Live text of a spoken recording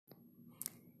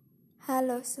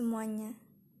Halo semuanya,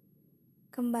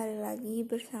 kembali lagi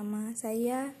bersama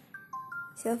saya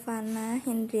Silvana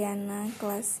Hendriana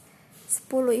kelas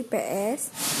 10 IPS.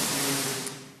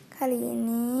 Kali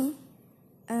ini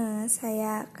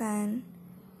saya akan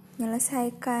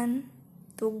menyelesaikan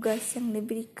tugas yang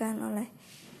diberikan oleh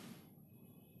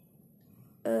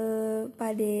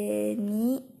Pak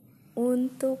Denny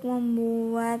untuk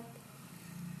membuat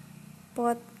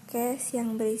podcast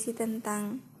yang berisi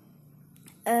tentang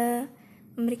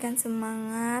memberikan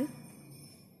semangat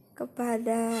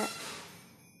kepada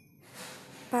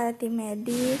para tim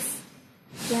medis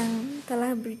yang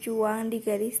telah berjuang di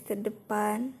garis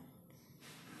terdepan,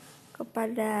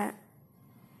 kepada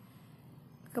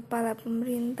kepala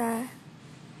pemerintah,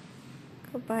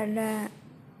 kepada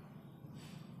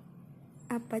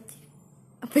apa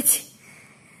sih